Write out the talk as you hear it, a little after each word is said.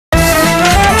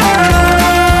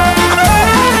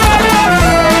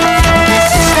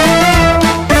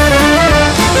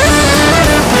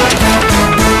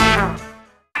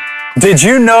Did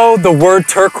you know the word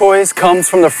turquoise comes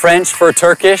from the French for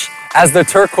Turkish, as the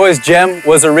turquoise gem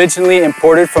was originally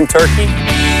imported from Turkey?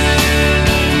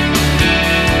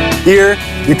 Here,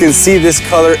 you can see this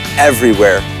color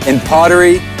everywhere, in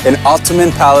pottery, in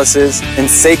Ottoman palaces, in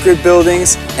sacred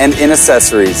buildings, and in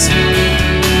accessories.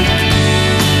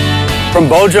 From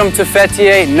Bodrum to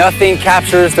Fethiye, nothing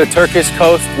captures the Turkish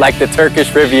coast like the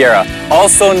Turkish Riviera,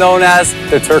 also known as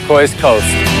the Turquoise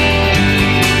Coast.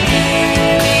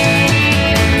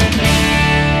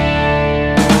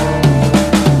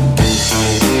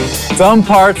 Some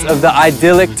parts of the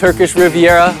idyllic Turkish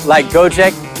Riviera, like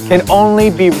Göcek, can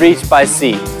only be reached by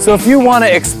sea. So if you want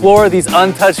to explore these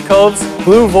untouched coves,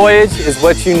 Blue Voyage is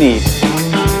what you need.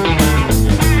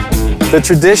 The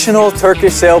traditional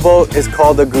Turkish sailboat is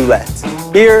called a gulet.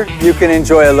 Here, you can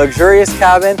enjoy a luxurious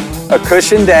cabin, a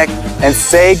cushioned deck, and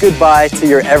say goodbye to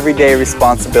your everyday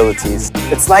responsibilities.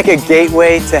 It's like a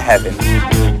gateway to heaven.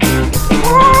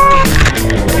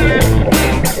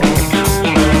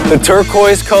 The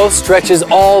Turquoise Coast stretches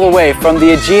all the way from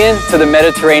the Aegean to the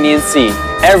Mediterranean Sea.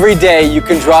 Every day you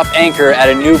can drop anchor at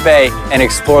a new bay and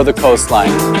explore the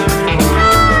coastline.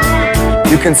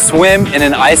 You can swim in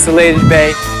an isolated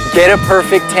bay, get a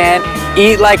perfect tan,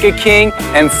 eat like a king,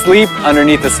 and sleep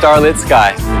underneath a starlit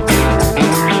sky.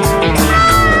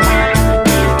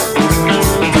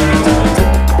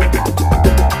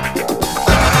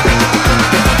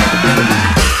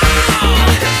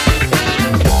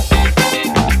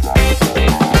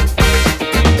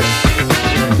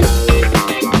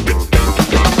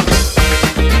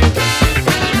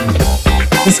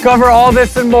 Discover all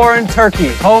this and more in Turkey,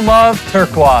 home of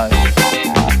Turquoise.